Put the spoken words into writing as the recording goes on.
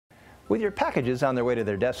With your packages on their way to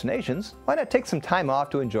their destinations, why not take some time off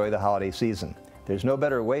to enjoy the holiday season? There's no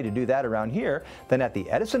better way to do that around here than at the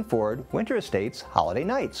Edison Ford Winter Estates Holiday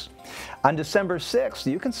Nights. On December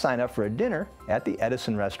 6th, you can sign up for a dinner at the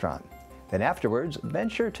Edison restaurant. Then afterwards,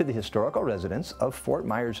 venture to the historical residence of Fort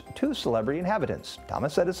Myers' two celebrity inhabitants,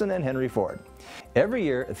 Thomas Edison and Henry Ford. Every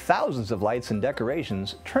year, thousands of lights and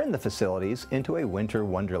decorations turn the facilities into a winter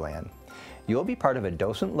wonderland. You'll be part of a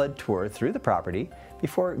docent-led tour through the property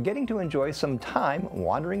before getting to enjoy some time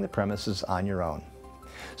wandering the premises on your own.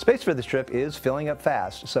 Space for this trip is filling up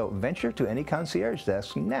fast, so venture to any concierge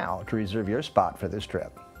desk now to reserve your spot for this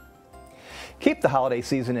trip. Keep the holiday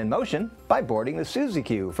season in motion by boarding the Suzy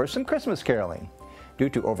Q for some Christmas caroling. Due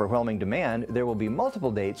to overwhelming demand, there will be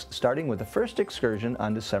multiple dates starting with the first excursion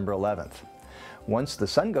on December 11th. Once the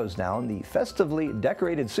sun goes down, the festively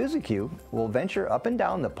decorated Suzy Q will venture up and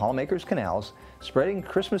down the Palmakers Canals, spreading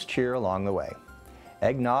Christmas cheer along the way.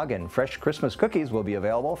 Eggnog and fresh Christmas cookies will be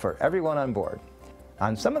available for everyone on board.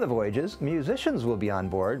 On some of the voyages, musicians will be on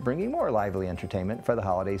board, bringing more lively entertainment for the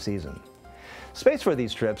holiday season. Space for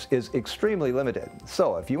these trips is extremely limited,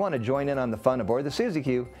 so if you want to join in on the fun aboard the Suzy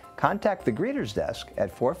Q, contact the greeters desk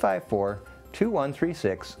at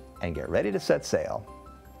 454-2136 and get ready to set sail.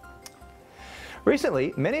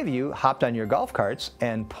 Recently, many of you hopped on your golf carts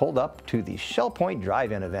and pulled up to the Shell Point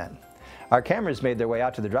Drive-In event. Our cameras made their way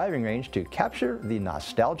out to the driving range to capture the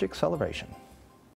nostalgic celebration.